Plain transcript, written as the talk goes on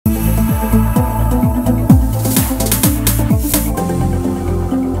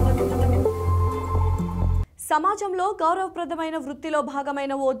సమాజంలో గౌరవప్రదమైన వృత్తిలో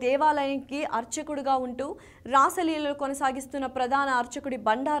భాగమైన ఓ దేవాలయానికి అర్చకుడిగా ఉంటూ రాసలీలలు కొనసాగిస్తున్న ప్రధాన అర్చకుడి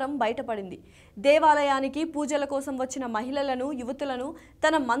బండారం బయటపడింది. దేవాలయానికి పూజల కోసం వచ్చిన మహిళలను, యువతులను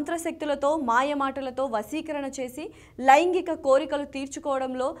తన మంత్రశక్తులతో, మాయమాటలతో వశీకరణ చేసి లైంగిక కోరికలు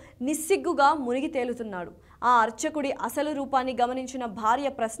తీర్చుకోవడంలో నిస్సిగ్గుగా మునిగి తేలుతున్నాడు. ఆ అర్చకుడి అసలు రూపాన్ని గమనించిన భార్య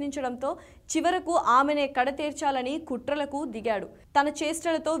ప్రశ్నించడంతో చివరకు ఆమెనే కడతేర్చాలని కుట్రలకు దిగాడు. తన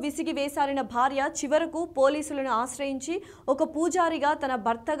చేష్టలతో విసిగి వేసారిన భార్య చివరకు పోలీసులను ఆశ్రయించి ఒక పూజారిగా తన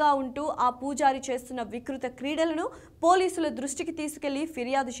భర్తగా ఉంటూ ఆ పూజారి చేస్తున్న వికృత క్రీడలను పోలీసుల దృష్టికి తీసుకెళ్లి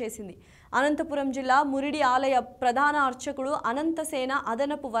ఫిర్యాదు చేసింది. అనంతపురం జిల్లా మురిడి ఆలయ ప్రధాన అర్చకుడు అనంతసేన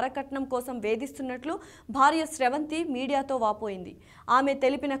అదనపు వరకట్నం కోసం వేధిస్తున్నట్లు భార్య స్రవంతి మీడియాతో వాపోయింది. ఆమె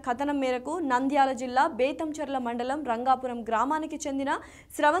తెలిపిన కథనం మేరకు నంద్యాల జిల్లా బేతంచెర్ల మండలం రంగాపురం గ్రామానికి చెందిన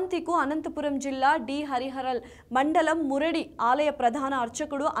స్రవంతికు అనంతపురం జిల్లా డి హరిహరల్ మండలం మురడి ఆలయ ప్రధాన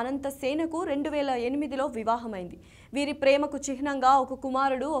అర్చకుడు అనంతసేనకు 2008లో వివాహమైంది. వీరి ప్రేమకు చిహ్నంగా ఒక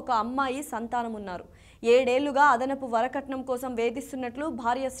కుమారుడు, ఒక అమ్మాయి సంతానమున్నారు. 7 ఏళ్లుగా అదనపు వరకట్నం కోసం వేధిస్తున్నట్లు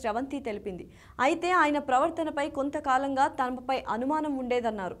భార్య స్రవంతి తెలిపింది. అయితే ఆయన ప్రవర్తనపై కొంతకాలంగా తనపై అనుమానం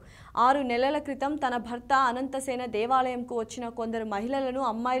ఉండేదన్నారు. 6 నెలల క్రితం తన భర్త అనంతసేన దేవాలయంకు వచ్చిన కొందరు మహిళలను,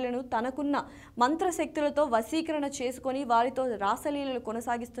 అమ్మాయిలను తనకున్న మంత్రశక్తులతో వశీకరణ చేసుకొని వారితో రాసలీలలు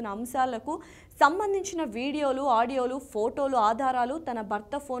కొనసాగిస్తున్న అంశాలకు సంబంధించిన వీడియోలు, ఆడియోలు, ఫోటోలు, ఆధారాలు తన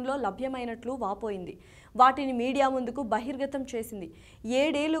భర్త ఫోన్లో లభ్యమైనట్లు వాపోయింది. వాటిని మీడియా ముందుకు బహిర్గతం చేసింది.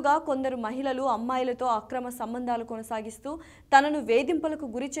 7 ఏళ్లుగా కొందరు మహిళలు, అమ్మాయిలతో అక్రమ సంబంధాలు కొనసాగిస్తూ తనను వేధింపులకు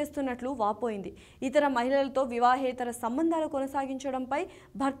గురి చేస్తున్నట్లు వాపోయింది. ఇతర మహిళలతో వివాహేతర సంబంధాలు కొనసాగించడంపై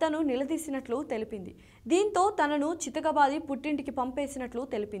భర్తను నిలదీసినట్లు తెలిపింది. దీంతో తనను చితకబాది పుట్టింటికి పంపేసినట్లు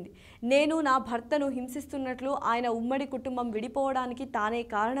తెలిపింది. నేను నా భర్తను హింసిస్తున్నట్లు, ఆయన ఉమ్మడి కుటుంబం విడిపోవడానికి తానే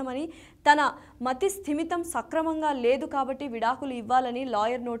కారణమని, తన మతి స్థిమితం సక్రమంగా లేదు కాబట్టి విడాకులు ఇవ్వాలని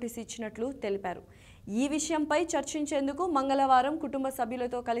లాయర్ నోటీసు ఇచ్చినట్లు తెలిపారు. ఈ విషయంపై చర్చించేందుకు మంగళవారం కుటుంబ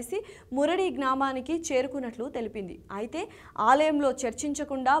సభ్యులతో కలిసి మురడి గ్రామానికి చేరుకున్నట్లు తెలిపింది. అయితే ఆలయంలో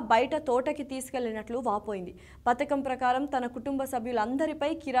చర్చించకుండా బయట తోటకి తీసుకెళ్లినట్లు వాపోయింది. పథకం ప్రకారం తన కుటుంబ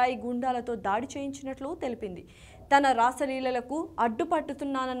సభ్యులందరిపై కిరాయి గుండాలతో దాడి చేయించినట్లు తెలిపింది. తన రాసలీలలకు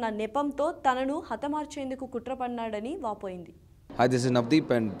అడ్డుపట్టుతున్నానన్న నెపంతో తనను హతమార్చేందుకు కుట్రపన్నాడని వాపోయింది. Hi, this is Navdeep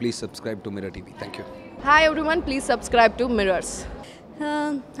and please subscribe to Mirror TV. Thank you. Hi everyone, please subscribe to Mirrors.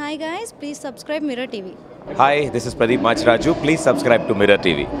 Hi guys, please subscribe Mirror TV. Hi, this is Pradeep Machraju. Please subscribe to Mirror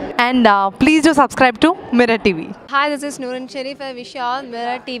TV. And please do subscribe to Mirror TV. Hi, this is Noorun Sharif. I wish you all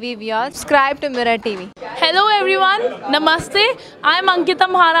Mirror TV viewers subscribe to Mirror TV. Hello everyone, Namaste. I am Ankita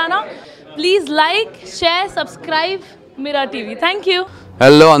Maharana. Please like, share, subscribe Mirror TV. Thank you.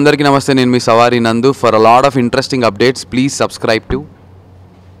 Hello, andarki namaste. Nenu mee Savari Nandu. For a lot of interesting updates, please subscribe to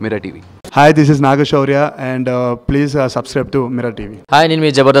Mirror TV. Hi, this is Nagashaurya and please subscribe to Mirror TV. Hi, name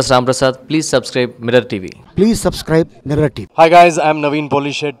is Jabardast Ramprasad. Please subscribe Mirror TV. Please subscribe Mirror TV. Hi guys, I am Naveen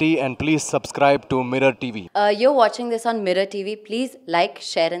Polishetty and please subscribe to Mirror TV. You're watching this on Mirror TV. Please like,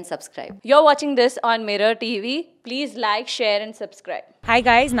 share and subscribe. You're watching this on Mirror TV. Please like, share and subscribe. Hi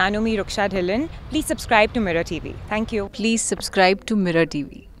guys, Nanomi Ruksha Dhillon. Please subscribe to Mirror TV. Thank you. Please subscribe to Mirror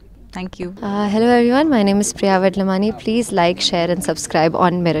TV. Thank you. Hello everyone, my name is Priya Vedlamani. Please like, share and subscribe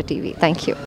on Mirror TV. Thank you.